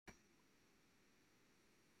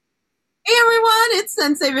It's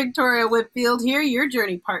Sensei Victoria Whitfield here, your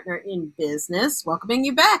journey partner in business, welcoming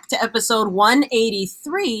you back to episode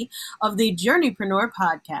 183 of the Journeypreneur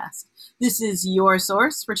podcast. This is your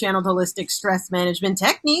source for channeled holistic stress management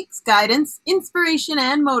techniques, guidance, inspiration,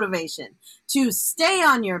 and motivation to stay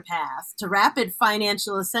on your path to rapid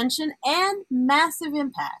financial ascension and massive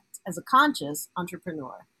impact as a conscious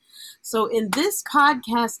entrepreneur. So in this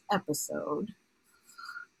podcast episode,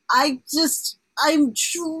 I'm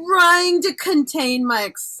trying to contain my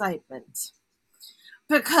excitement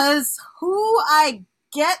because who I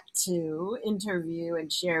get to interview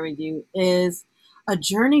and share with you is a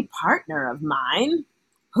journey partner of mine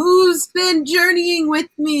who's been journeying with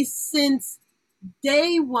me since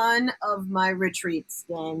day one of my retreats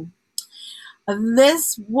game.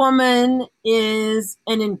 This woman is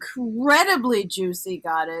an incredibly juicy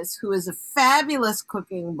goddess who is a fabulous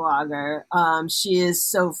cooking blogger. She is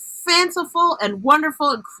so fanciful and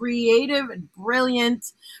wonderful and creative and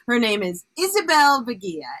brilliant. Her name is Isabel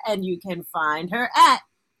Baguia, and you can find her at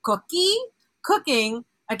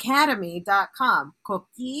cookiecookingacademy.com.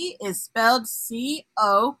 Cookie is spelled C-O-Q-U-I.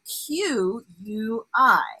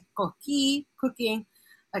 Cookie Cooking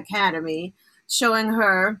Academy, showing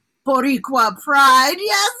her Boricua pride.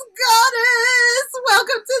 Yes, goddess!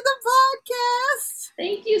 Welcome to the podcast.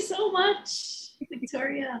 Thank you so much,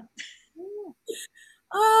 Victoria.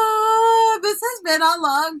 Oh, this has been a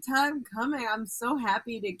long time coming. I'm so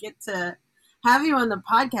happy to get to have you on the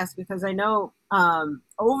podcast because I know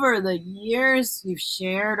over the years you've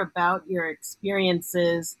shared about your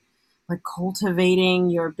experiences like cultivating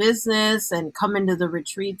your business and coming to the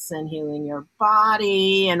retreats and healing your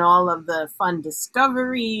body and all of the fun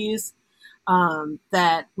discoveries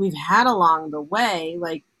that we've had along the way.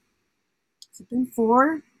 Like, has it been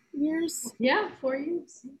 4 years? Yeah, 4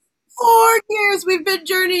 years. 4 years we've been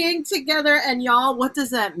journeying together, and y'all, what does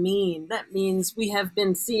that mean? That means we have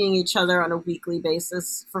been seeing each other on a weekly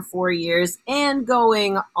basis for 4 years and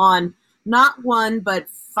going on not 1 but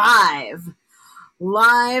 5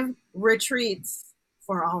 live retreats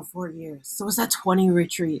for all 4 years. So was that 20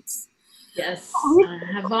 retreats? Yes, I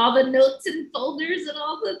have all the notes and folders and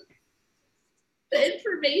all the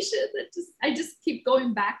information that I just keep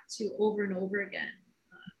going back to over and over again.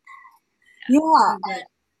 Yeah,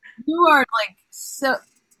 you are like so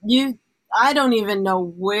I don't even know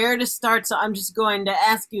where to start, so I'm just going to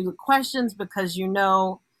ask you the questions because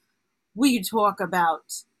we talk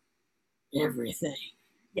about everything.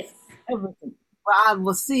 Yes, everything. Well,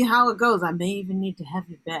 we'll see how it goes. I may even need to have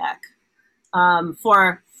you back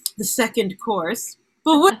for the second course.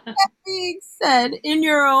 But with that being said, in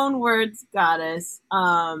your own words, goddess,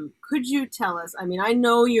 could you tell us? I mean, I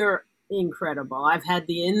know you're incredible. I've had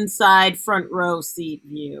the inside front row seat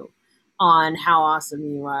view on how awesome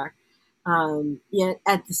you are. Yet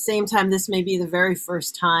at the same time, this may be the very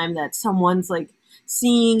first time that someone's like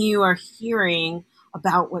seeing you or hearing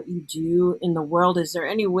about what you do in the world. Is there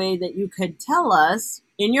any way that you could tell us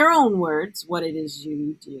in your own words what it is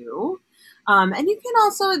you do? And you can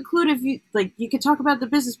also include, if you like, you could talk about the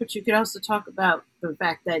business, but you could also talk about the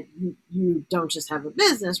fact that you don't just have a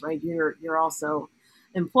business, right? You're also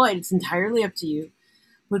employed. It's entirely up to you.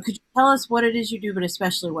 But could you tell us what it is you do, but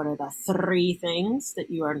especially what are the 3 things that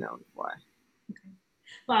you are known for? Okay.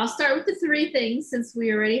 Well, I'll start with the 3 things since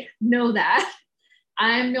we already know that.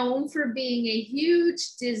 I'm known for being a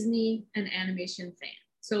huge Disney and animation fan.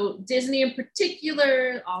 So Disney in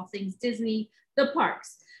particular, all things Disney, the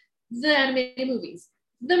parks, the animated movies,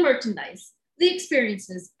 the merchandise, the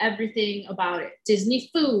experiences, everything about it. Disney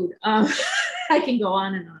food. I can go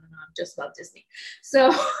on and on and on just about Disney.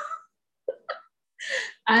 So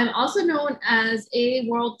I'm also known as a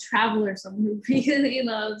world traveler, someone who really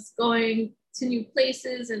loves going to new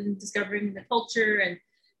places and discovering the culture and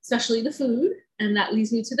especially the food. And that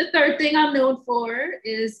leads me to the 3rd thing I'm known for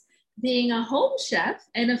is being a home chef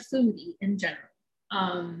and a foodie in general.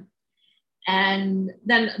 And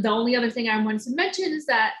then the only other thing I wanted to mention is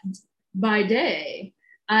that by day,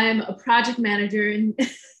 I'm a project manager in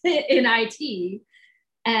IT,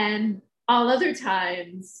 and all other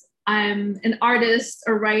times I'm an artist,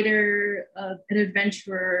 a writer, an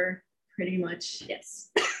adventurer, pretty much, yes.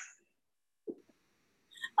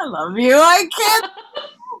 I love you. I can't.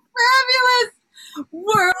 Fabulous.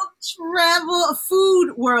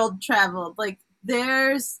 Food world travel. Like,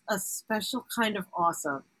 there's a special kind of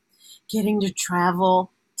awesome getting to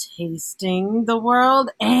travel, tasting the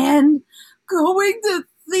world, and going to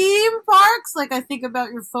theme parks. Like, I think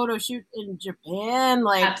about your photo shoot in Japan.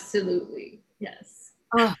 Like, absolutely, yes.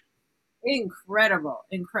 Incredible,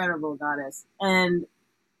 incredible goddess. And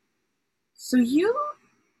so you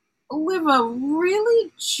live a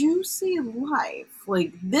really juicy life.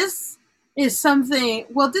 Like this is something.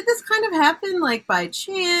 Well, did this kind of happen like by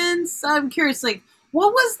chance? I'm curious. Like,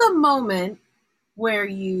 what was the moment where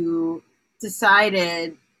you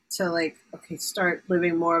decided to like okay start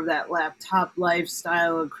living more of that laptop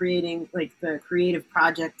lifestyle of creating like the creative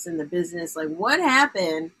projects in the business? Like, what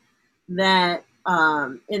happened that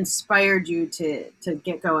inspired you to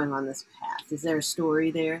get going on this path? Is there a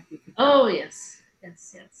story there you could tell? Oh yes,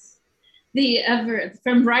 yes, yes. The ever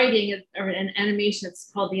from writing or an animation, it's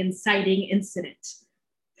called the inciting incident.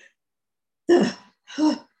 The,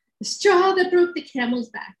 the straw that broke the camel's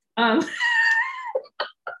back.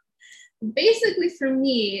 Basically, for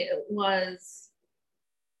me, it was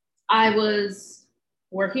I was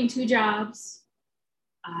working two jobs.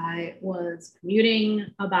 I was commuting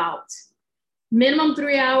about minimum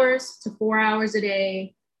 3 hours to 4 hours a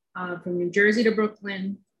day from New Jersey to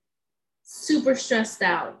Brooklyn. Super stressed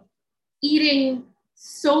out, eating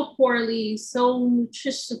so poorly, so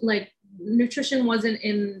nutrition wasn't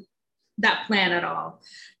in that plan at all,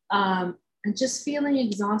 and just feeling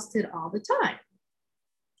exhausted all the time.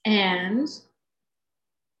 And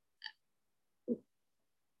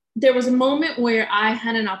there was a moment where I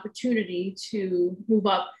had an opportunity to move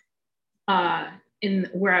up in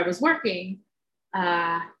where I was working,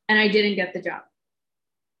 and I didn't get the job.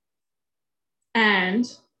 And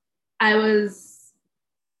I was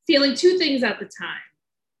feeling two things at the time,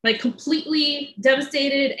 like completely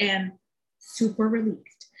devastated and super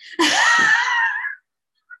relieved.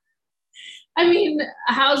 I mean,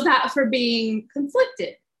 how's that for being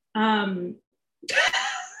conflicted?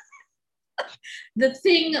 The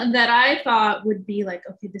thing that I thought would be like,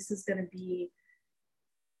 okay, this is going to be,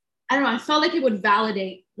 I don't know, I felt like it would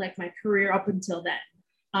validate like my career up until then.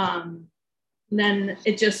 Then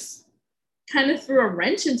it just kind of threw a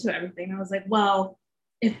wrench into everything. I was like, well,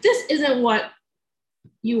 if this isn't what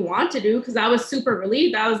you want to do, because I was super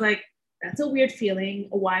relieved, I was like, that's a weird feeling.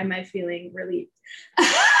 Why am I feeling relieved?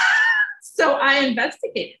 So I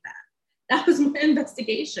investigated that. That was my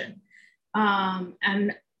investigation.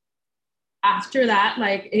 And after that,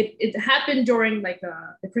 like it happened during like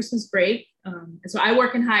the Christmas break. So I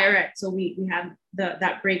work in higher ed. So we had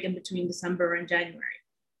that break in between December and January.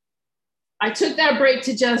 I took that break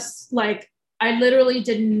to just like, I literally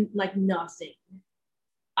did like nothing.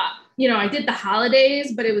 I did the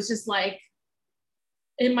holidays, but it was just like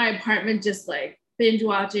in my apartment, just like binge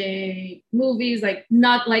watching movies, like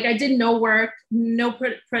not like I did no work, no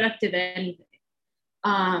productive anything.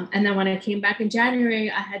 And then when I came back in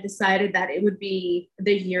January, I had decided that it would be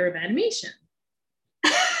the year of animation.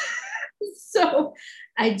 So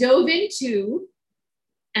I dove into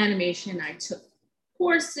animation. I took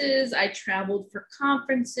courses, I traveled for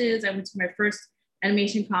conferences. I went to my first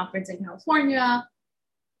animation conference in California.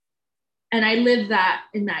 And I lived that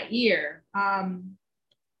in that year.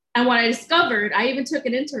 And what I discovered, I even took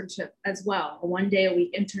an internship as well, a 1 day a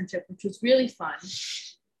week internship, which was really fun.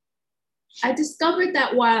 I discovered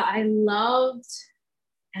that while I loved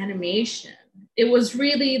animation, it was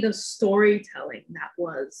really the storytelling that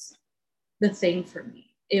was the thing for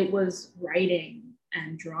me. It was writing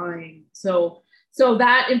and drawing. So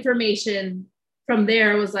that information from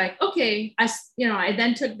there was like, okay, I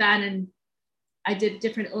then took that and I did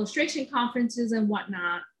different illustration conferences and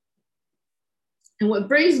whatnot. And what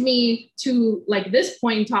brings me to like this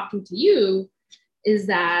point talking to you is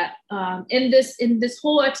that in this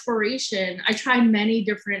whole exploration, I tried many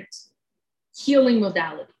different healing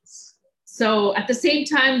modalities. So at the same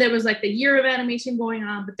time, there was like the year of animation going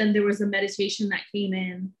on, but then there was a meditation that came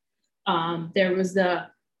in. There was the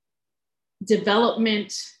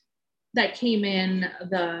development that came in,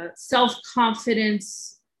 the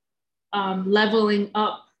self-confidence leveling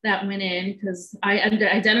up that went in, because I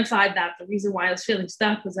identified that the reason why I was feeling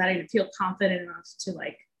stuck was that I didn't feel confident enough to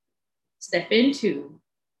like step into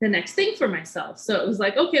the next thing for myself. So it was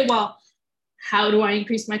like, okay, well, how do I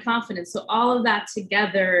increase my confidence? So all of that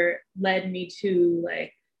together led me to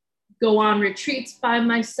like go on retreats by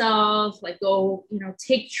myself, like go,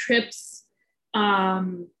 take trips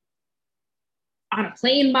on a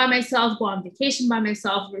plane by myself, go on vacation by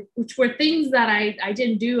myself, which were things that I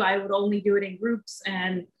didn't do. I would only do it in groups.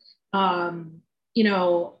 And,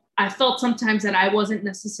 I felt sometimes that I wasn't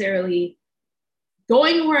necessarily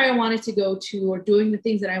going where I wanted to go to or doing the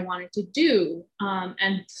things that I wanted to do.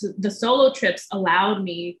 And the solo trips allowed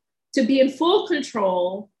me to be in full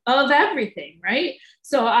control of everything, right?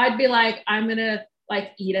 So I'd be like, I'm going to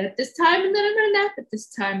like eat at this time, and then I'm going to nap at this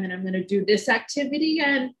time, and I'm going to do this activity,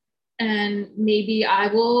 and maybe I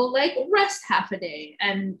will like rest half a day.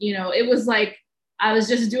 And, it was like, I was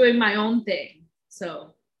just doing my own thing.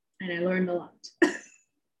 So and I learned a lot.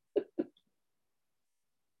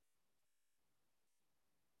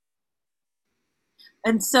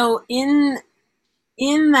 And so in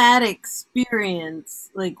that experience,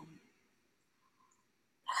 like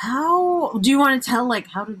how do you want to tell like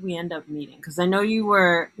how did we end up meeting? Because I know you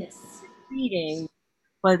were Yes. meeting,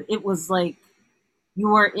 but it was like you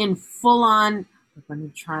were in full on we're gonna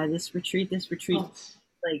try this retreat. Oh.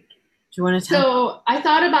 Like, do you want to tell? So I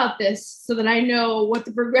thought about this so that I know what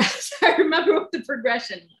the progression, I remember what the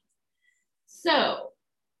progression was. So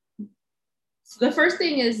the first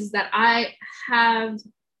thing is that I have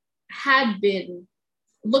had been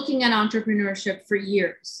looking at entrepreneurship for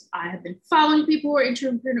years. I have been following people who are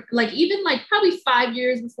entrepreneur, like even like probably 5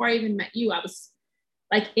 years before I even met you. I was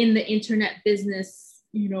like in the internet business,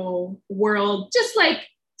 world, just like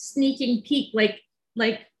sneaking peek, like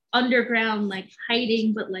underground, like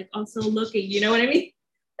hiding, but like also looking. You know what I mean?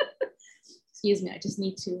 Excuse me. I just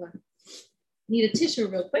need a tissue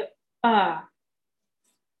real quick.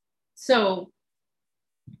 So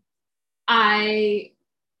I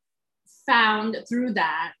found through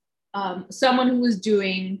that someone who was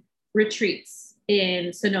doing retreats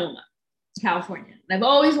in Sonoma, California. And I've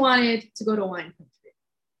always wanted to go to wine country.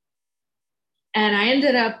 And I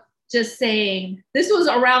ended up just saying, this was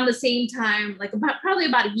around the same time, like probably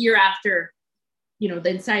about a year after, the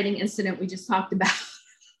inciting incident we just talked about.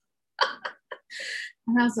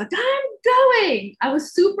 And I was like, I'm going. I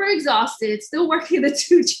was super exhausted, still working the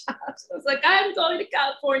 2 jobs. I was like, I'm going to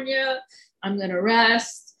California. I'm going to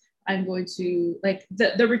rest. I'm going to, like,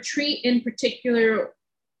 the retreat in particular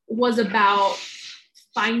was about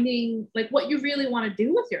finding, like, what you really want to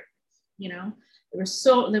do with your,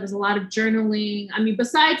 there was a lot of journaling. I mean,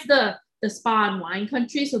 besides the spa and wine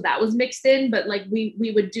country, so that was mixed in, but like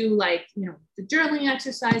we would do like, the journaling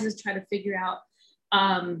exercises, try to figure out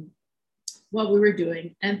what we were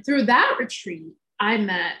doing. And through that retreat, I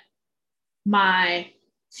met my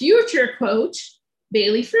future coach,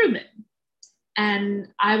 Bailey Fruman. And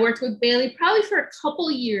I worked with Bailey probably for a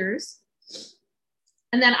couple years.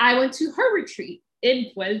 And then I went to her retreat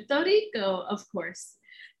in Puerto Rico, of course.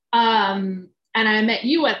 And I met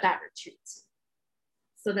you at that retreat.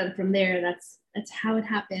 So then from there, that's how it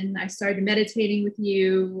happened. I started meditating with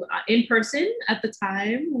you in person at the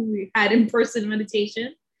time when we had in-person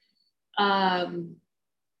meditation. And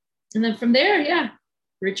then from there, yeah,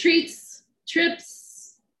 retreats,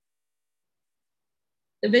 trips,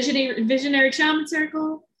 the visionary shaman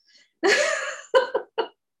circle.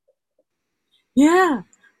 Yeah,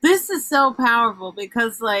 this is so powerful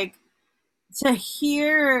because like to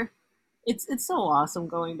hear it's so awesome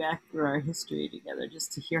going back through our history together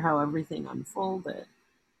just to hear how everything unfolded.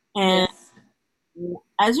 And Yes.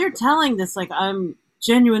 as you're telling this, like I'm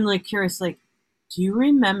genuinely curious, like, do you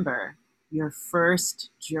remember your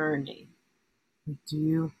first journey? Do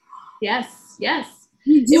you? Yes, yes.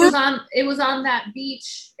 You It do? was on that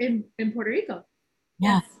beach in Puerto Rico.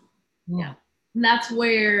 Yeah. Yes. Yeah. Yeah. And that's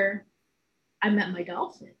where I met my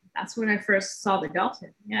dolphin. That's when I first saw the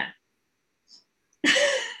dolphin. Yeah.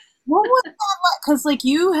 What was that like? Because like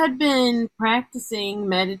you had been practicing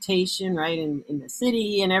meditation, right, in the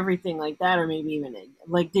city and everything like that, or maybe even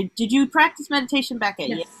like did you practice meditation back at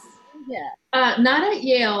Yale? Yes. Yeah. Not at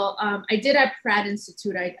Yale. I did at Pratt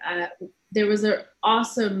Institute. There was an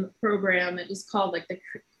awesome program. It was called like the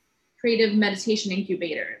Creative Meditation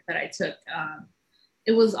Incubator that I took.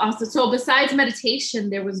 It was awesome. So besides meditation,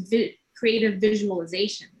 there was creative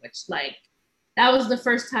visualization, which like that was the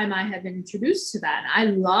first time I had been introduced to that. And I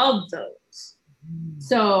love those.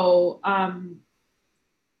 So I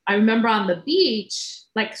remember on the beach,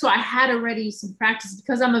 like, so I had already some practice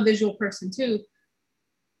because I'm a visual person too.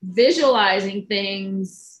 Visualizing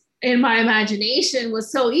things in my imagination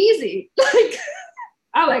was so easy. Like,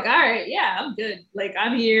 I'm like, all right, yeah, I'm good. Like,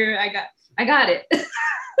 I'm here. I got it.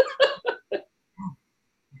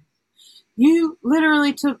 You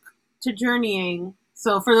literally took to journeying.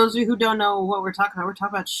 So, for those of you who don't know what we're talking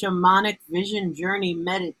about shamanic vision journey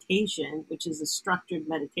meditation, which is a structured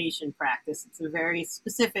meditation practice. It's a very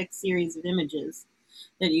specific series of images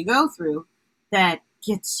that you go through that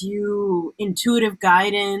gets you intuitive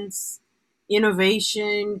guidance,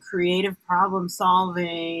 innovation, creative problem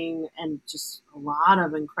solving, and just a lot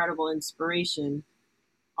of incredible inspiration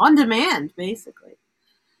on demand, basically.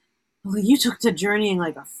 Well, you took to journeying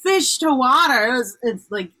like a fish to water. It's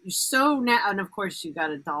like you're so and of course you got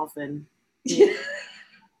a dolphin. Yeah,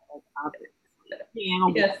 like, obviously.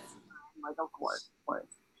 Yes. Like of course.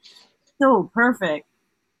 So perfect.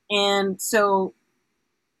 And so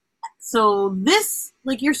this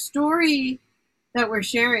like your story that we're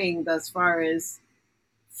sharing thus far is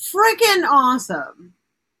freaking awesome.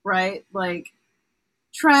 right? Like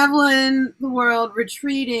traveling the world,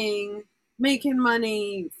 retreating, making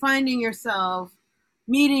money, finding yourself,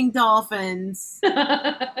 meeting dolphins,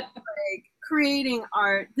 like creating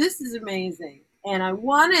art. This is amazing. And I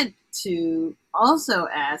wanted to also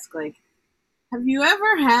ask, like, have you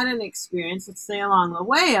ever had an experience, let's say along the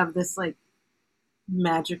way, of this like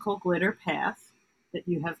magical glitter path that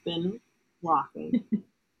you have been walking,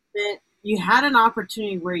 that you had an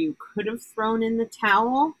opportunity where you could have thrown in the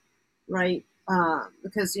towel, right?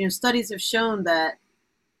 Because studies have shown that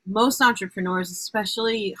most entrepreneurs,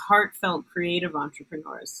 especially heartfelt creative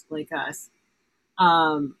entrepreneurs like us,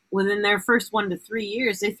 within their first 1 to 3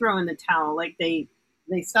 years, they throw in the towel. Like they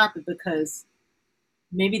stop it because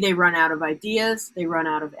maybe they run out of ideas, they run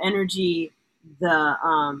out of energy,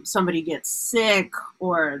 the somebody gets sick,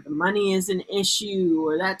 or the money is an issue,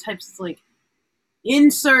 or that type's like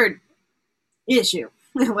insert issue,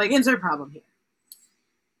 like insert problem here.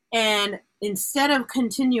 And instead of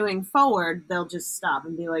continuing forward, they'll just stop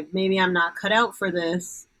and be like, maybe I'm not cut out for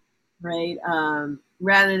this, right?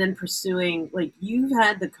 Rather than pursuing, like, you've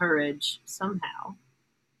had the courage somehow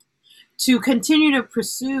to continue to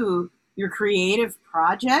pursue your creative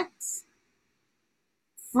projects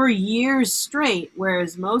for years straight.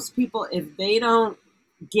 Whereas most people, if they don't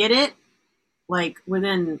get it, like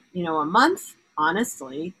within, a month,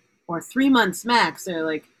 honestly, or 3 months max, they're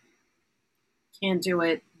like, can't do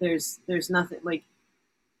it. There's nothing. Like,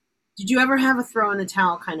 did you ever have a throw in the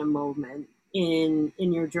towel kind of moment in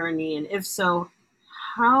your journey? And if so,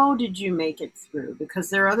 how did you make it through? Because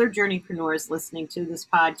there are other journeypreneurs listening to this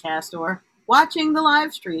podcast or watching the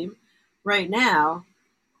live stream right now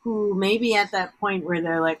who may be at that point where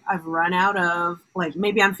they're like, I've run out of, like,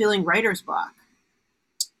 maybe I'm feeling writer's block.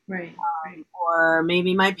 Right. Or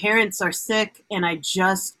maybe my parents are sick and my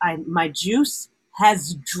juice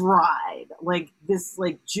has dried. Like this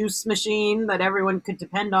like juice machine that everyone could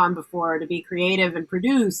depend on before to be creative and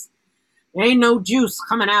produce. There ain't no juice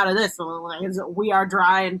coming out of this. We are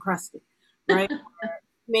dry and crusty, right?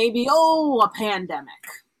 Maybe, a pandemic.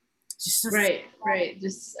 Right.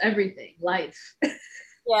 Just everything, life.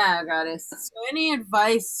 Yeah, goddess. So any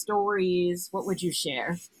advice, stories, what would you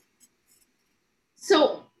share?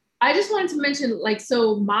 So I just wanted to mention, like,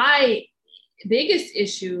 so my biggest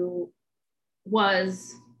issue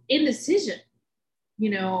was indecision.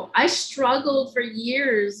 I struggled for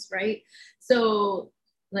years, right? So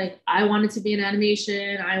like I wanted to be an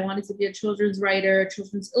animation, I wanted to be a children's writer,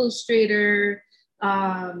 children's illustrator.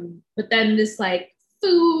 But then this like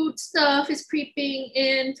food stuff is creeping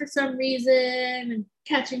in for some reason and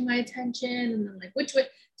catching my attention. And I'm like, which way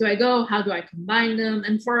do I go? How do I combine them?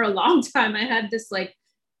 And for a long time, I had this like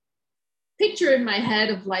picture in my head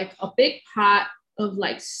of like a big pot of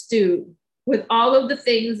like stew with all of the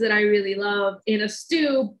things that I really love in a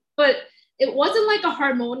stew, but it wasn't like a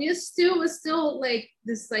harmonious stew. It was still like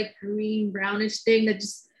this like green brownish thing that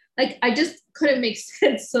just like I just couldn't make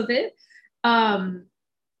sense of it. And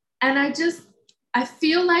I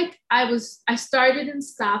feel like I started and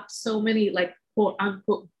stopped so many like quote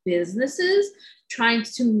unquote businesses trying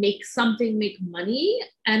to make money.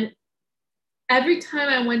 And every time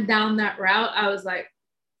I went down that route, I was like,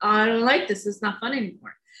 oh, I don't like this. It's not fun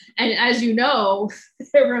anymore. And as you know,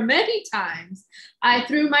 there were many times I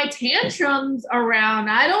threw my tantrums around.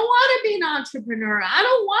 I don't want to be an entrepreneur. I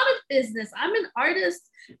don't want a business. I'm an artist.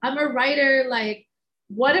 I'm a writer. Like,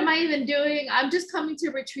 what am I even doing? I'm just coming to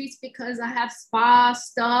retreats because I have spa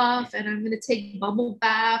stuff and I'm going to take bubble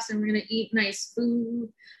baths and we're going to eat nice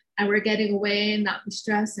food and we're getting away and not be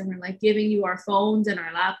stressed. And we're like giving you our phones and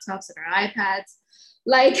our laptops and our iPads.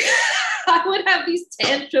 Like, I would have these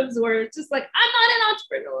tantrums where it's just like, I'm not an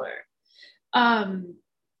entrepreneur.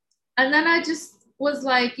 And then I just was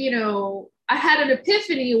like, I had an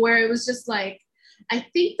epiphany where it was just like, I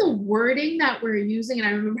think the wording that we're using, and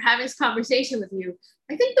I remember having this conversation with you,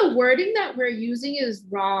 I think the wording that we're using is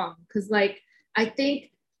wrong. Cause like, I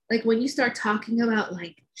think like when you start talking about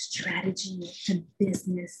like strategy and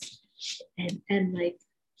business and like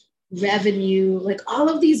revenue, like all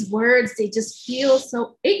of these words, they just feel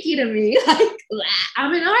so icky to me. Like,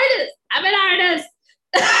 I'm an artist.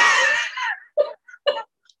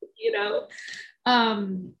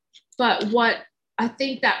 But what I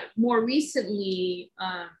think that more recently,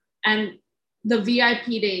 and the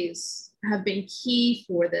VIP days have been key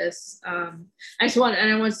for this. I want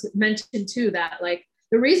to mention too that like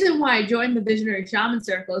the reason why I joined the Visionary Shaman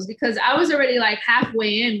Circle is because I was already like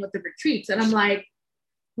halfway in with the retreats, and I'm like,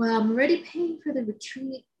 well, I'm already paying for the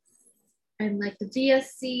retreat, and like the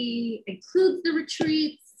VSC includes the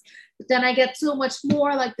retreats. But then I get so much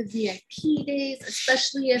more like the VIP days,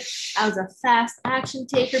 especially if I was a fast action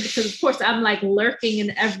taker, because of course I'm like lurking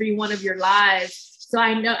in every one of your lives. So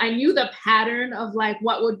I knew the pattern of like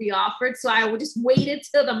what would be offered. So I would just waited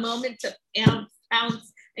till the moment to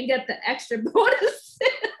pounce and get the extra bonus.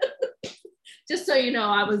 Just so you know,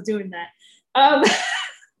 I was doing that.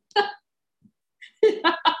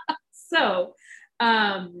 So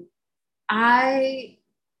I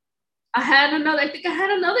I think I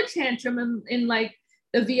had another tantrum in like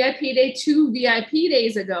the VIP day, 2 VIP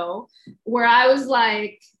days ago, where I was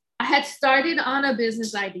like, I had started on a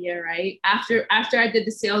business idea, right? After I did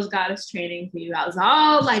the sales goddess training for you, I was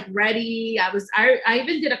all like ready. I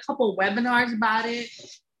even did a couple webinars about it.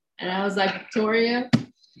 And I was like, Victoria,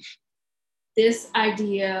 this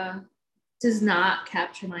idea does not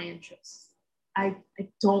capture my interest. I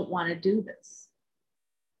don't want to do this.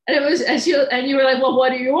 And it was, and you were like, well,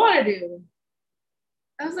 what do you want to do?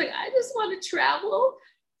 I was like, I just want to travel,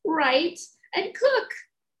 write, and cook.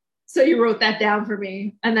 So you wrote that down for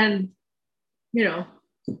me. And then, you know,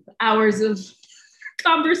 hours of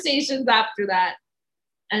conversations after that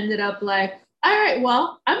ended up like, all right,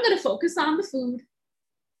 well, I'm going to focus on the food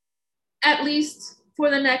at least for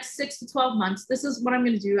the next 6 to 12 months. This is what I'm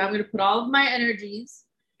going to do. I'm going to put all of my energies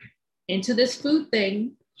into this food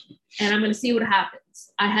thing, and I'm going to see what happens.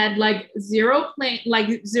 I had zero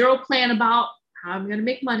plan about how I'm going to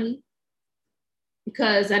make money,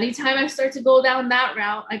 because anytime I start to go down that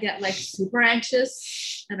route, I get like super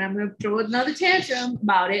anxious and I'm going to throw another tantrum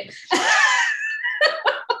about it.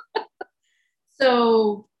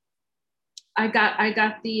 So I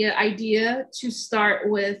got the idea to start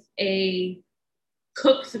with a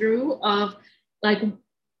cook through of like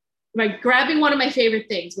grabbing one of my favorite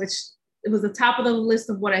things, which it was the top of the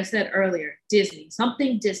list of what I said earlier,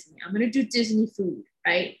 something Disney. I'm going to do Disney food,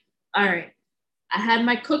 right? All right. I had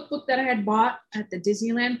my cookbook that I had bought at the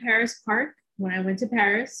Disneyland Paris park when I went to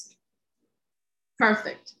Paris.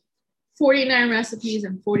 Perfect. 49 recipes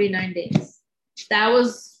in 49 days. That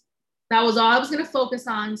was all I was going to focus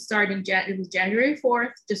on starting. It was January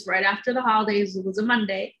 4th, just right after the holidays. It was a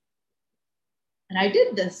Monday. And I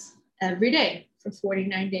did this every day for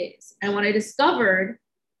 49 days. And what I discovered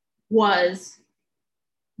was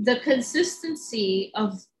the consistency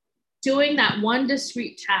of doing that one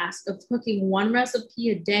discrete task of cooking one recipe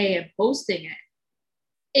a day and posting it.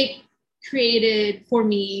 It created for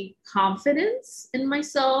me confidence in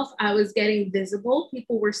myself. I was getting visible.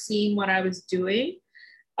 People were seeing what I was doing.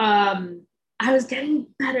 I was getting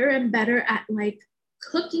better and better at like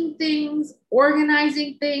cooking things,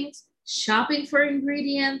 organizing things, shopping for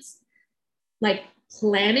ingredients, like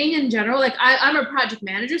planning in general. Like I'm a project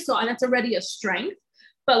manager, so that's already a strength.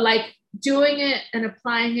 But like doing it and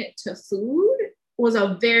applying it to food was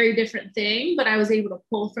a very different thing. But I was able to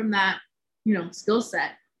pull from that, skill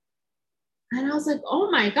set. And I was like, oh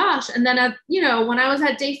my gosh. And then, when I was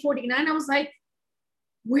at day 49, I was like,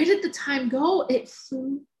 where did the time go? It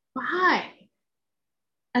flew by.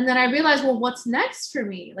 And then I realized, well, what's next for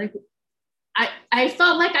me? Like, I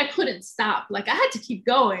felt like I couldn't stop. Like I had to keep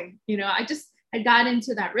going. I got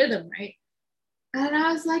into that rhythm, right? And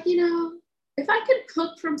I was like, if I could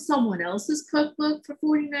cook from someone else's cookbook for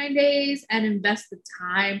 49 days and invest the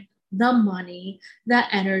time, the money, the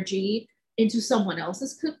energy into someone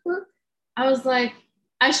else's cookbook, I was like,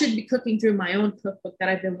 I should be cooking through my own cookbook that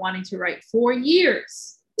I've been wanting to write for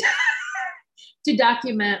years to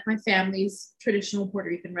document my family's traditional Puerto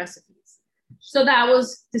Rican recipes. So that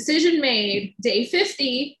was decision made. Day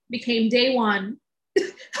 50 became day 1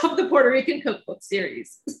 of the Puerto Rican cookbook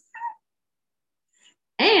series.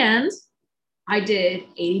 And I did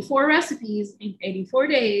 84 recipes in 84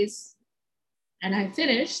 days. And I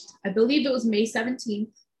finished, I believe it was May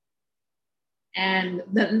 17th. And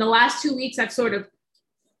in the last 2 weeks, I've sort of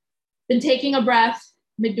been taking a breath,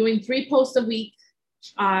 been doing 3 posts a week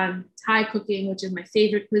on Thai cooking, which is my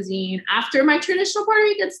favorite cuisine. After my traditional Puerto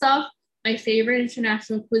Rican stuff, my favorite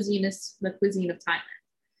international cuisine is the cuisine of Thailand.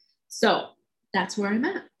 So that's where I'm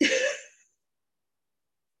at.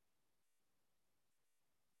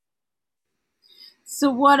 So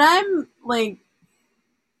what I'm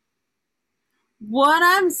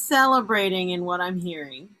celebrating and what I'm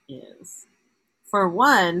hearing is, for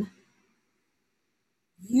one,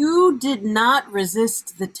 you did not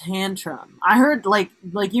resist the tantrum. I heard like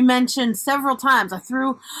you mentioned several times, I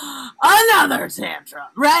threw another tantrum,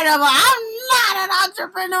 right? I'm like, I'm not an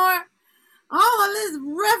entrepreneur. All of this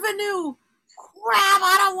revenue crap,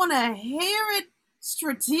 I don't want to hear it.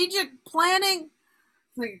 Strategic planning.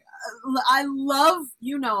 Like, I love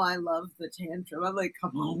the tantrum. I'm like,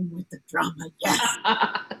 come on with the drama, yes.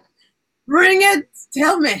 Bring it.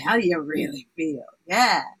 Tell me how you really feel.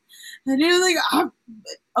 Yeah. And he was like,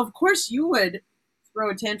 of course you would throw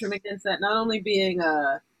a tantrum against that, not only being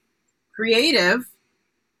creative,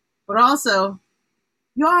 but also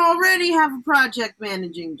you already have a project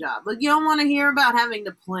managing job. Like, you don't want to hear about having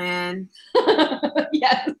to plan.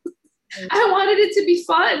 Yes. I wanted it to be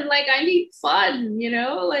fun. Like, I need fun, you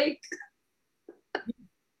know? Like,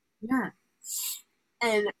 Yeah.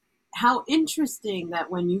 And how interesting that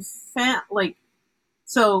when you found, like,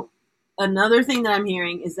 so another thing that I'm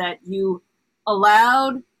hearing is that you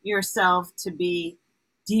allowed yourself to be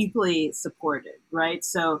deeply supported, right?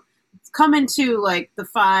 So it's coming to like the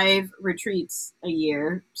 5 retreats a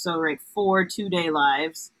year. So right, 4 2-day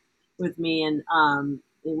lives with me, and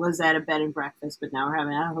it was at a bed and breakfast, but now we're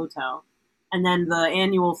having it at a hotel. And then the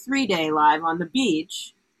annual 3-day live on the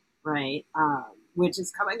beach, right? Which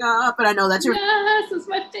is coming up, and I know that's your yes, it's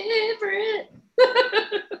my favorite.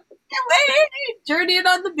 journeying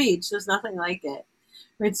on the beach. There's nothing like it.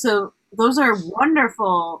 Right. So those are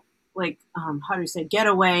wonderful, like, how do you say,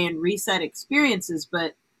 getaway and reset experiences.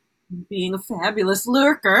 But being a fabulous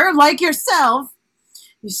lurker like yourself,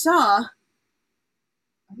 you saw,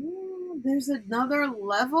 oh, there's another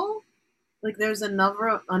level. Like, there's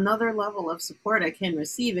another level of support I can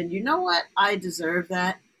receive. And you know what? I deserve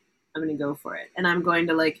that. I'm going to go for it. And I'm going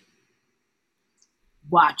to, like,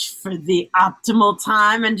 watch for the optimal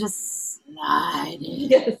time and just slide it.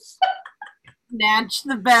 Yes. Snatch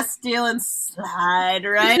the best deal and slide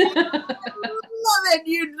right. Love it.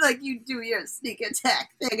 You do your sneak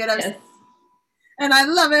attack thing, and yes. and I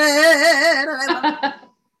love it. And I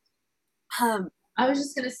love it. I was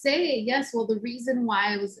just gonna say, yes. Well, the reason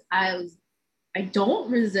why I don't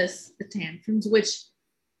resist the tantrums, which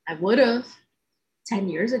I would have 10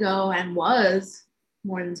 years ago and was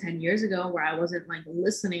more than 10 years ago, where I wasn't like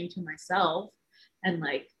listening to myself and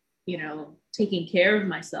like, you know, taking care of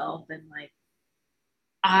myself. And like,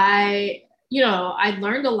 I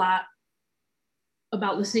learned a lot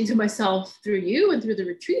about listening to myself through you and through the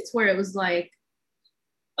retreats, where it was like,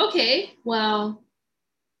 okay, well,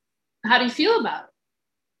 how do you feel about it?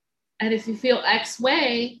 And if you feel X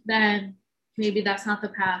way, then maybe that's not the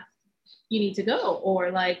path you need to go.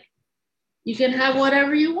 Or like, you can have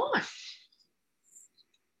whatever you want.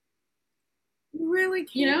 You really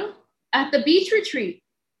can. You know, at the beach retreat,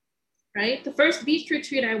 right? The first beach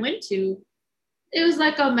retreat I went to, it was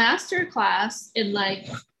like a master class in like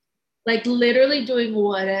literally doing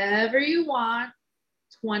whatever you want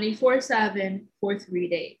 24/7 for 3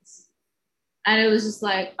 days. And it was just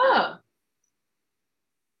like, oh,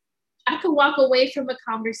 I could walk away from a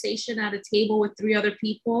conversation at a table with 3 other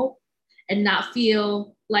people and not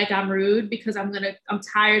feel like I'm rude because I'm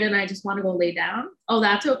tired and I just want to go lay down. Oh,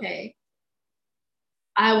 that's okay.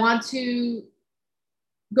 I want to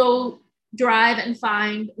go drive and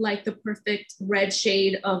find like the perfect red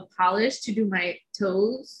shade of polish to do my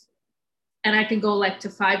toes. And I can go like to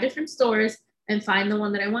 5 different stores and find the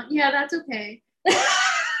one that I want. Yeah, that's okay.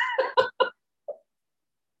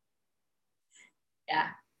 Yeah,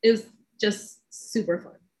 it was just super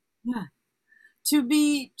fun. Yeah. To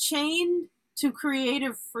be chained to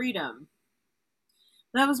creative freedom.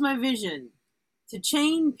 That was my vision. To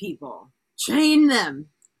chain people, chain them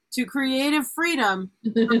to creative freedom.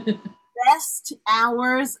 Best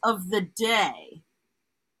hours of the day,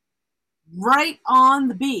 right on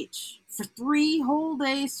the beach for 3 whole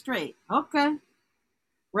days straight. Okay,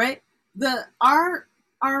 right. Our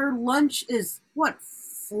lunch is what,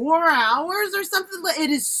 4 hours or something.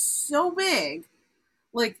 It is so big.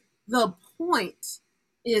 Like, the point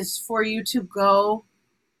is for you to go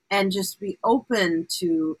and just be open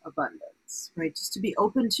to abundance, right? Just to be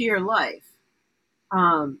open to your life.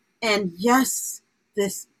 And yes,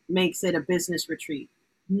 this makes it a business retreat.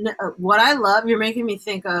 What I love, you're making me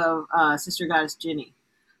think of Sister Goddess Ginny,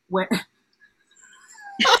 where do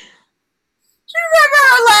you remember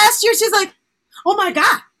her last year? She's like, "Oh my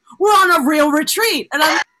God, we're on a real retreat," and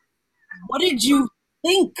I'm like, "What did you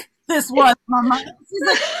think this was, Mama?" She's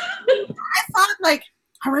like, "I thought like,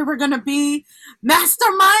 all right, we're gonna be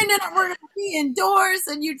masterminded, and we're gonna be indoors,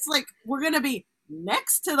 and you're just like, we're gonna be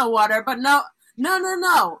next to the water, but no, no, no,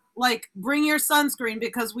 no. Like, bring your sunscreen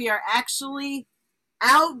because we are actually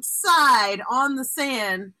outside on the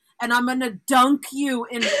sand, and I'm gonna dunk you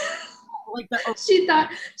in like the." She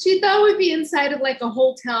thought we'd be inside of like a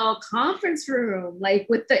hotel conference room, like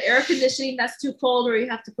with the air conditioning that's too cold, or you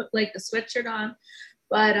have to put like the sweatshirt on.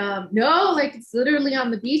 But no, like it's literally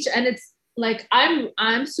on the beach, and it's like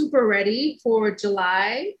I'm super ready for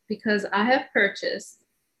July because I have purchased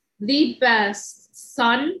the best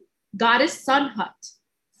goddess sun hut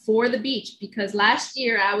for the beach, because last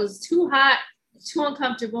year I was too hot, too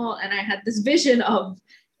uncomfortable, and I had this vision of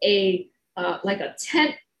a like a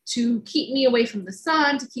tent to keep me away from the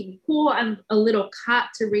sun, to keep me cool, and a little cot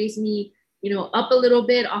to raise me, up a little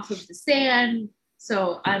bit off of the sand.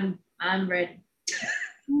 So I'm ready.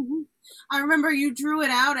 Mm-hmm. I remember you drew it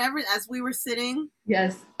out as we were sitting.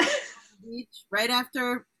 Yes. On the beach right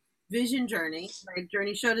after Vision Journey. Like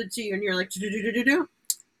Journey showed it to you, and you're like, do.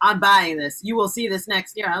 I'm buying this. You will see this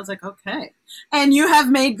next year. I was like, okay. And you have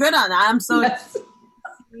made good on that. I'm so yes.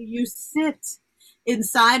 You sit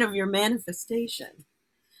inside of your manifestation.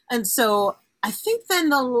 And so I think then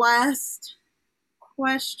the last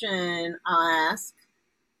question I'll ask,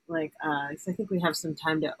 I think we have some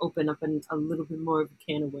time to open up a little bit more of a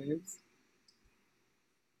can of worms.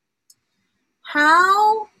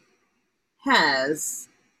 How has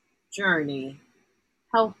Journey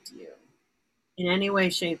helped you in any way,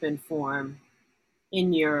 shape, and form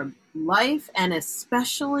in your life and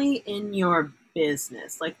especially in your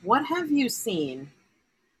business? Like, what have you seen?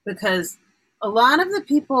 Because a lot of the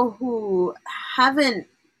people who haven't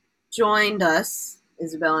joined us,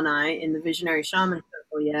 Isabel and I, in the Visionary Shaman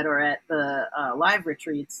Circle yet or at the live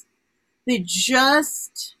retreats, they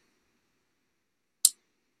just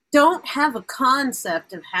don't have a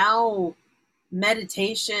concept of how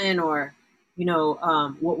meditation or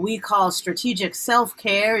what we call strategic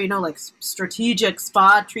self-care, like strategic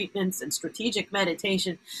spa treatments and strategic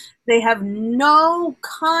meditation, they have no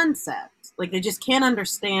concept. Like, they just can't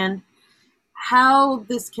understand how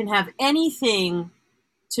this can have anything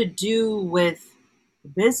to do with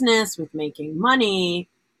business, with making money,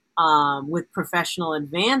 with professional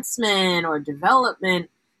advancement or development.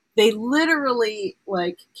 They literally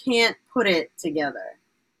can't put it together.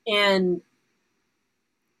 And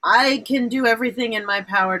I can do everything in my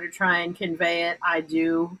power to try and convey it. I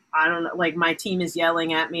do. I don't know. Like, my team is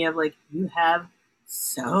yelling at me of you have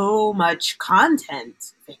so much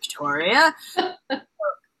content, Victoria.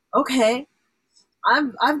 Okay.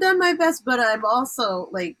 I've done my best, but I'm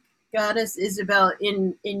also Goddess Isabel,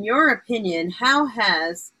 in your opinion, how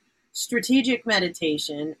has strategic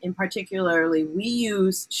meditation, in particularly we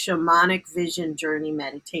use shamanic vision journey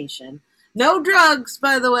meditation, no drugs,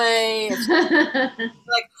 by the way. It's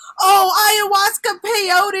ayahuasca,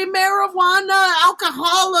 peyote, marijuana,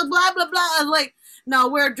 alcohol, blah, blah, blah. No,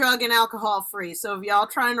 we're drug and alcohol free. So if y'all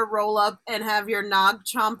trying to roll up and have your Nag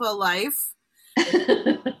Champa life,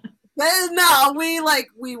 no, we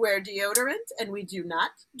wear deodorant and we do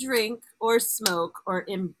not drink or smoke or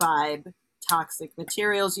imbibe toxic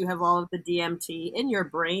materials. You have all of the DMT in your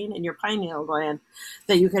brain, in your pineal gland,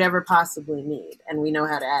 that you could ever possibly need, and we know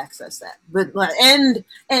how to access that. But end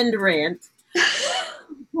rant.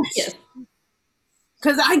 Yes.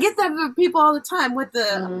 Because I get that from people all the time with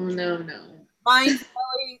the no. mind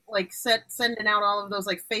belly, sending out all of those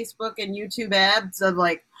Facebook and YouTube ads of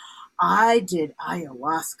I did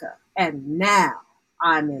ayahuasca and now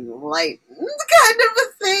I'm enlightened, kind of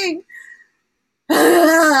a thing.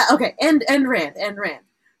 Okay, end rant.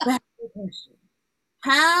 Back to the question.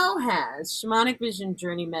 How has shamanic vision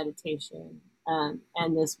journey meditation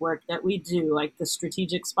and this work that we do, like the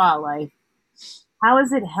strategic spa life, how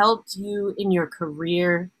has it helped you in your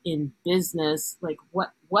career, in business?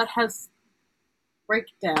 What has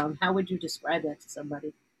breakdown? How would you describe that to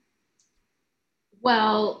somebody?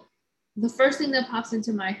 Well, the first thing that pops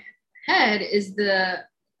into my head is the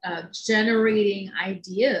generating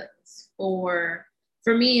ideas for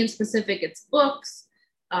me in specific. It's books,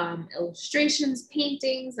 illustrations,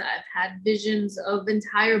 paintings. I've had visions of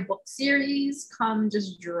entire book series come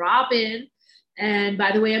just drop in. And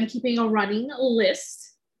by the way, I'm keeping a running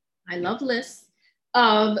list. I love lists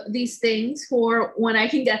of these things for when I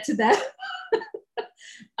can get to them.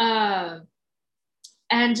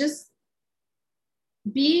 And just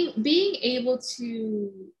being able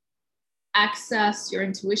to access your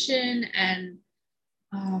intuition and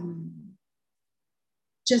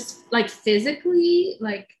just physically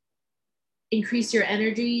increase your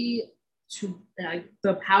energy to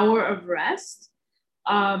the power of rest.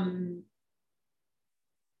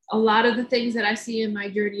 A lot of the things that I see in my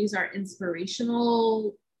journeys are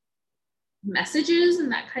inspirational messages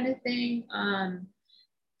and that kind of thing.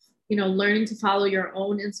 Learning to follow your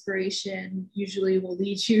own inspiration usually will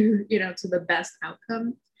lead you, to the best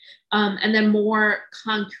outcome. And then more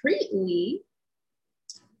concretely,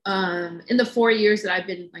 in the 4 years that I've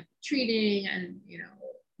been treating and,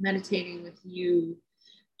 meditating with you,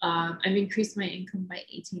 I've increased my income by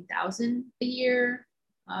 $18,000 a year.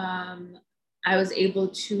 I was able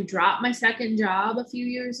to drop my second job a few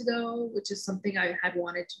years ago, which is something I had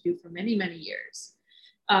wanted to do for many, many years.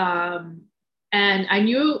 And I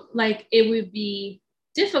knew like it would be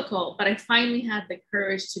difficult, but I finally had the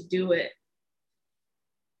courage to do it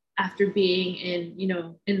after being in, you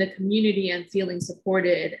know, in the community and feeling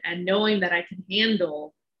supported and knowing that I can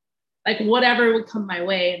handle like whatever would come my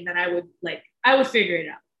way, and then I would figure it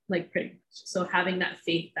out, like pretty much. So having that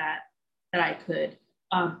faith that I could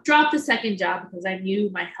drop the second job because I knew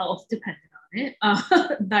my health depended on it.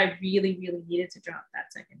 I really, really needed to drop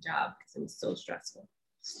that second job because it was so stressful.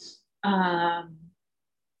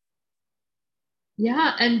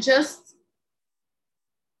 Yeah, and just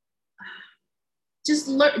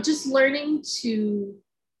learning to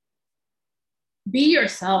be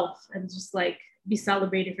yourself and just like be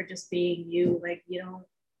celebrated for just being you. Like you don't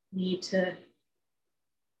need to,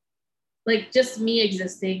 like, just me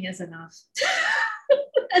existing is enough.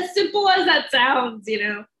 As simple as that sounds, you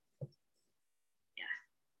know.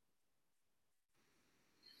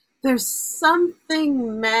 There's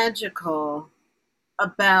something magical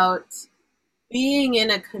about being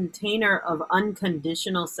in a container of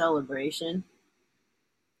unconditional celebration.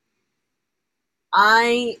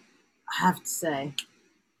 I have to say,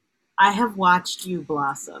 I have watched you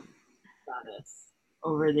blossom, Goddess,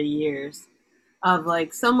 over the years of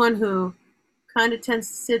like someone who kind of tends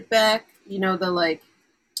to sit back, you know, the like,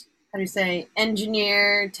 how do you say,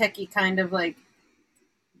 engineer, techie kind of like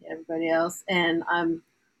everybody else. And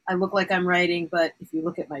I look like I'm writing, but if you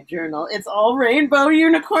look at my journal, it's all rainbow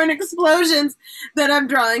unicorn explosions that I'm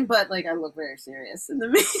drawing. But like, I look very serious in the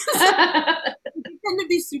meetings. You tend to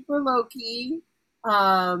be super low key,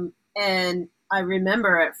 and I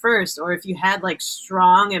remember at first, or if you had like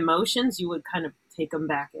strong emotions, you would kind of take them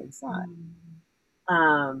back inside.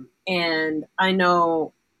 And I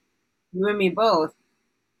know you and me both.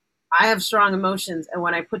 I have strong emotions, and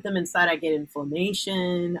when I put them inside, I get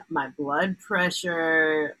inflammation, my blood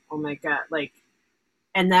pressure. Oh my god, like,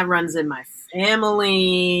 and that runs in my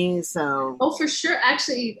family. So, oh, for sure.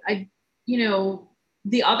 Actually, you know,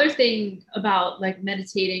 the other thing about like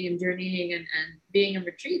meditating and journeying and being in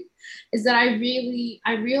retreat is that I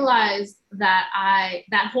realized that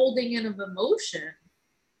that holding in of emotion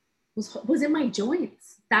was in my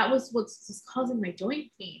joints. That was what's causing my joint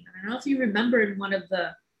pain. And I don't know if you remember in one of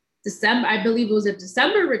the December, I believe it was a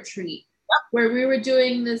December retreat where we were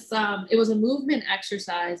doing this, it was a movement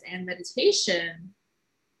exercise and meditation.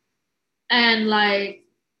 And like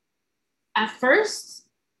at first,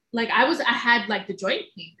 like I had like the joint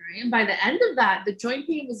pain, right? And by the end of that, the joint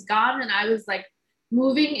pain was gone and I was like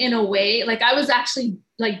moving in a way, like I was actually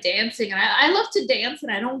like dancing. And I love to dance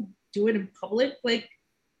and I don't do it in public, like,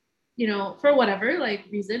 you know, for whatever like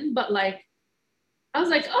reason, but like I was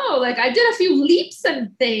like, oh, like I did a few leaps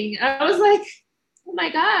and thing. I was like, oh my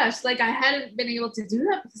gosh, like I hadn't been able to do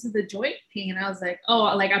that because of the joint pain. I was like, oh,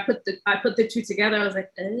 like I put the two together. I was like,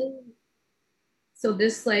 oh. So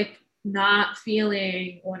this like not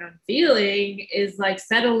feeling what I'm feeling is like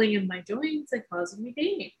settling in my joints and causing me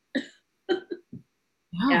pain.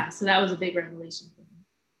 Yeah, so that was a big revelation for me.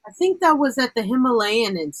 I think that was at the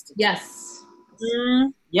Himalayan Institute. Yes.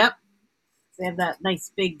 Yep. They have that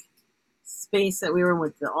nice big space that we were in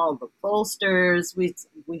with all the bolsters. We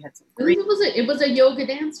had some great. It was a yoga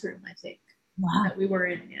dance room, I think. Wow. That we were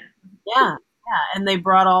in. Yeah. Yeah. Yeah, and they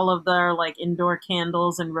brought all of their like indoor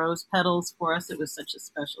candles and rose petals for us. It was such a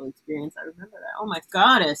special experience. I remember that. Oh my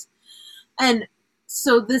goddess. And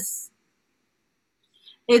so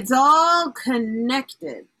it's all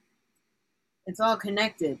connected. It's all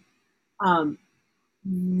connected.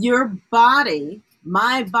 Your body,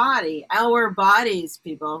 my body, our bodies,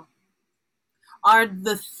 people, are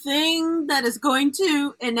the thing that is going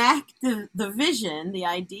to enact the vision, the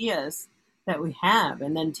ideas that we have,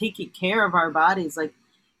 and then taking care of our bodies. Like,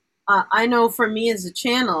 I know for me as a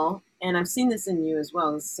channel, and I've seen this in you as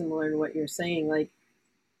well, it's similar to what you're saying, like,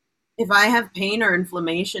 if I have pain or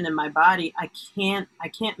inflammation in my body, I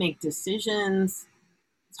can't make decisions.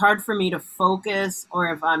 It's hard for me to focus,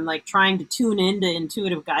 or if I'm like trying to tune into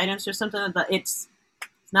intuitive guidance or something like that, it's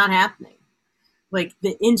not happening. Like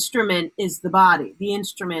the instrument is the body. The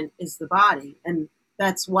instrument is the body. And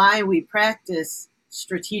that's why we practice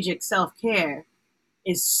strategic self-care,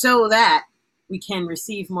 is so that we can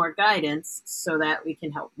receive more guidance, so that we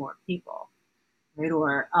can help more people, right?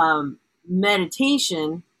 Or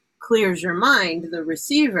meditation clears your mind, the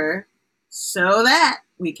receiver, so that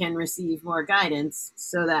we can receive more guidance,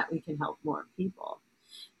 so that we can help more people.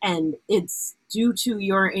 And it's due to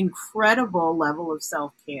your incredible level of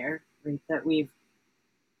self-care, right, that we've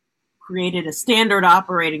created a standard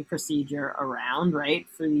operating procedure around, right,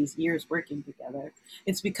 for these years working together.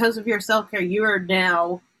 It's because of your self-care.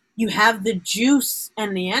 You have the juice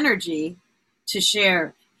and the energy to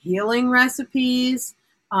share healing recipes,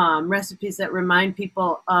 recipes that remind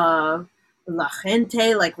people of la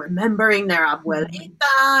gente, like remembering their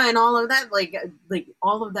abuelita and all of that, like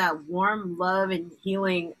all of that warm love and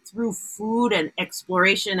healing through food and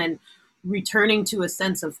exploration and returning to a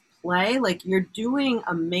sense of play. Like you're doing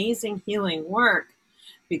amazing healing work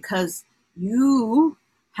because you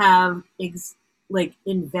have like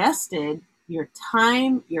invested your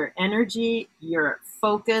time, your energy, your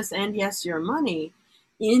focus, and yes, your money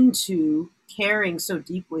into caring so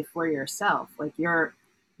deeply for yourself. Like you're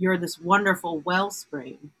this wonderful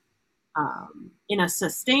wellspring in a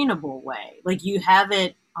sustainable way. Like you have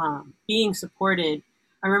it being supported.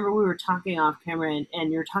 I remember we were talking off camera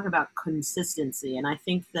and you're talking about consistency, and I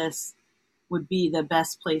think this would be the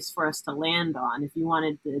best place for us to land on. If you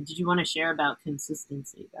wanted to, did you want to share about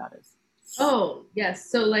consistency, Goddess? Oh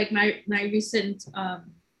yes. So like my recent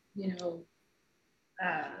you know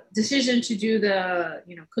decision to do the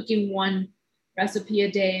cooking one recipe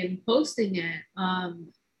a day and posting it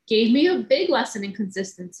gave me a big lesson in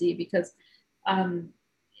consistency because um,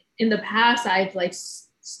 in the past I've like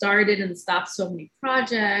started and stopped so many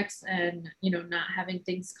projects and not having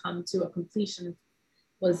things come to a completion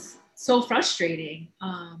was so frustrating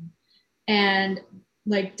and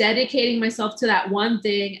like dedicating myself to that one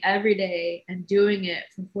thing every day and doing it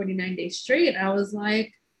for 49 days straight, I was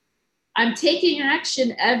like, I'm taking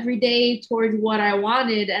action every day towards what I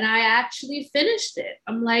wanted, and I actually finished it.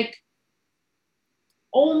 I'm like,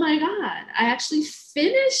 oh my God, I actually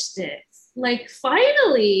finished it. Like,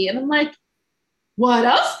 finally. And I'm like, what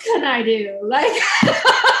else can I do? Like,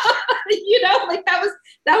 like that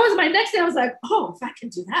was my next thing. I was like, oh, if I can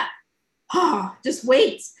do that, oh, just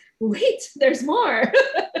wait, there's more.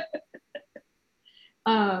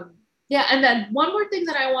 Yeah, and then one more thing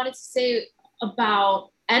that I wanted to say about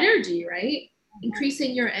energy, right?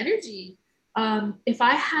 Increasing your energy. If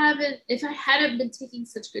I hadn't been taking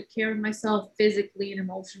such good care of myself physically and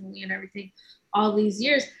emotionally and everything all these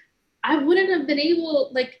years, I wouldn't have been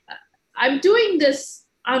able, like, I'm doing this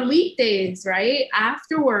on weekdays, right?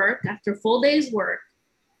 After work, after full day's work,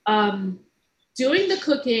 doing the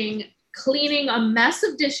cooking, cleaning a mess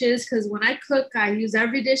of dishes, because when I cook, I use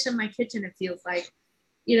every dish in my kitchen, it feels like,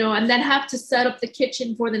 and then have to set up the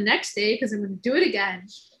kitchen for the next day because I'm going to do it again.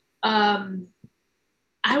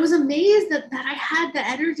 I was amazed that I had the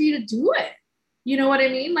energy to do it. You know what I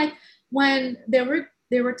mean? Like when there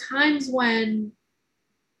were times when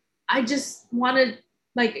I just wanted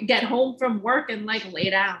like get home from work and like lay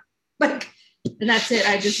down, like, and that's it.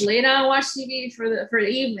 I just lay down, watch TV for the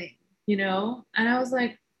evening, and I was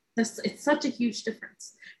like, it's such a huge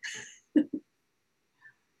difference.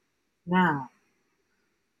 Yeah.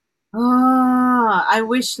 Oh, I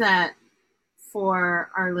wish that for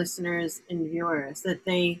our listeners and viewers that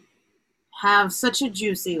they have such a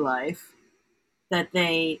juicy life that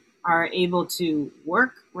they are able to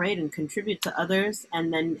work, right, and contribute to others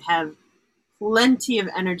and then have plenty of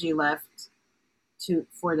energy left to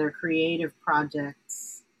for their creative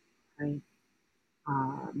projects, right,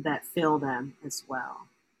 that fill them as well.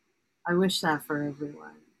 I wish that for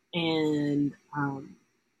everyone. And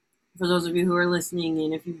for those of you who are listening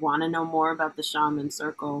in, if you want to know more about the Shaman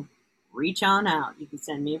Circle, reach on out. You can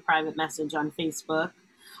send me a private message on Facebook,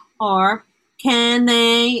 or can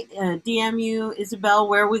they DM you, Isabel?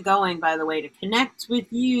 Where are we going, by the way, to connect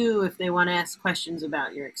with you if they want to ask questions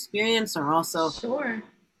about your experience or also Sure.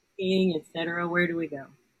 being, etc.? Where do we go?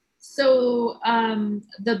 So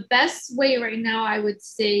the best way right now, I would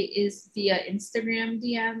say, is via Instagram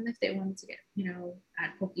DM if they wanted to get,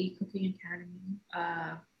 at Cookie Cooking Academy.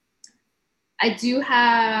 I do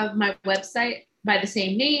have my website by the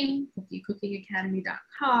same name,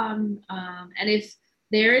 cookiecookingacademy.com. And if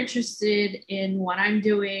they're interested in what I'm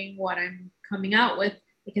doing, what I'm coming out with,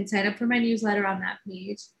 they can sign up for my newsletter on that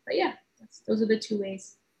page. But yeah, those are the two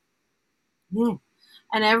ways. Yeah.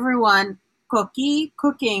 And everyone,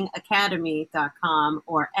 cookiecookingacademy.com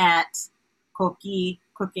or at Cookie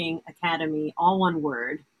Cooking Academy, all one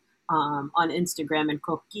word, on Instagram. And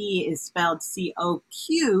Cookie is spelled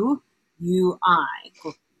Coqui.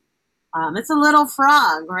 It's a little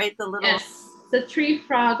frog, right? The little Yes, the tree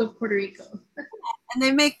frog of Puerto Rico. And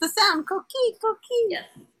they make the sound cookie, cookie. Yes.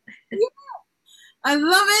 Yeah. I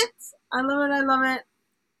love it. I love it. I love it.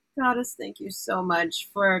 Goddess, thank you so much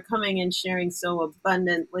for coming and sharing so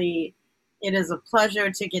abundantly. It is a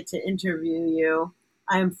pleasure to get to interview you.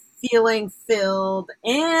 I'm feeling filled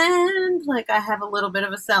and like I have a little bit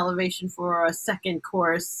of a salivation for a second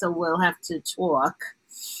course, so we'll have to talk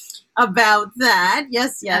about that.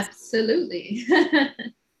 Yes, yes. Absolutely.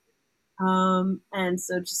 And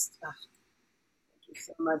so just thank you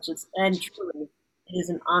so much. And truly, It is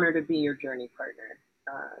an honor to be your journey partner.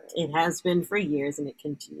 It has been for years, and it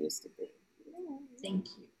continues to be. Thank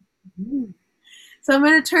you. Mm-hmm. So I'm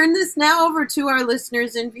going to turn this now over to our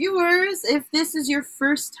listeners and viewers. If this is your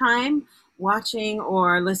first time watching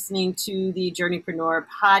or listening to the Journeypreneur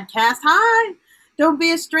podcast, hi! Don't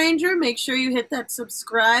be a stranger. Make sure you hit that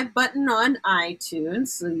subscribe button on iTunes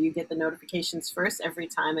so you get the notifications first every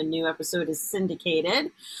time a new episode is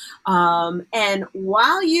syndicated. And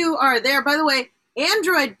while you are there, by the way,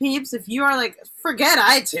 Android peeps, if you are like, forget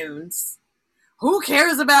iTunes, who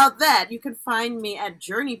cares about that? You can find me at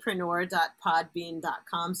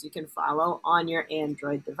journeypreneur.podbean.com so you can follow on your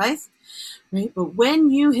Android device. Right? But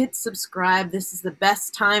when you hit subscribe, this is the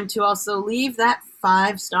best time to also leave that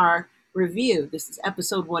 5-star review. This is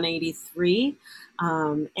episode 183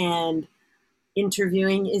 and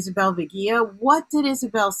interviewing Isabel Vigia. What did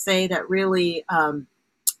Isabel say that really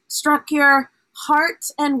struck your heart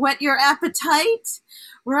and whet your appetite?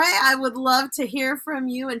 Right? I would love to hear from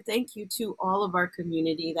you, and thank you to all of our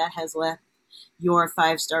community that has left your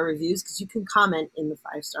 5-star reviews, because you can comment in the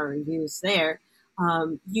 5-star reviews there.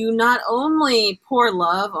 You not only pour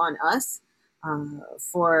love on us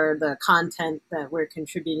for the content that we're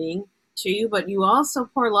contributing to you, but you also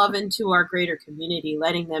pour love into our greater community,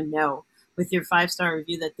 letting them know with your 5-star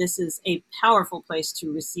review that this is a powerful place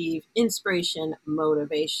to receive inspiration,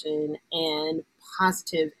 motivation, and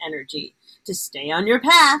positive energy to stay on your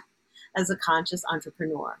path as a conscious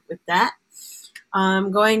entrepreneur. With that,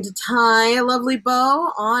 I'm going to tie a lovely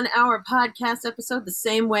bow on our podcast episode the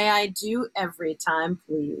same way I do every time,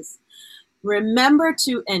 please. Remember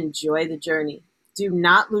to enjoy the journey. Do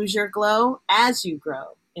not lose your glow as you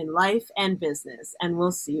grow in life and business. And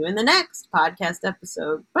we'll see you in the next podcast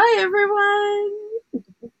episode. Bye, everyone.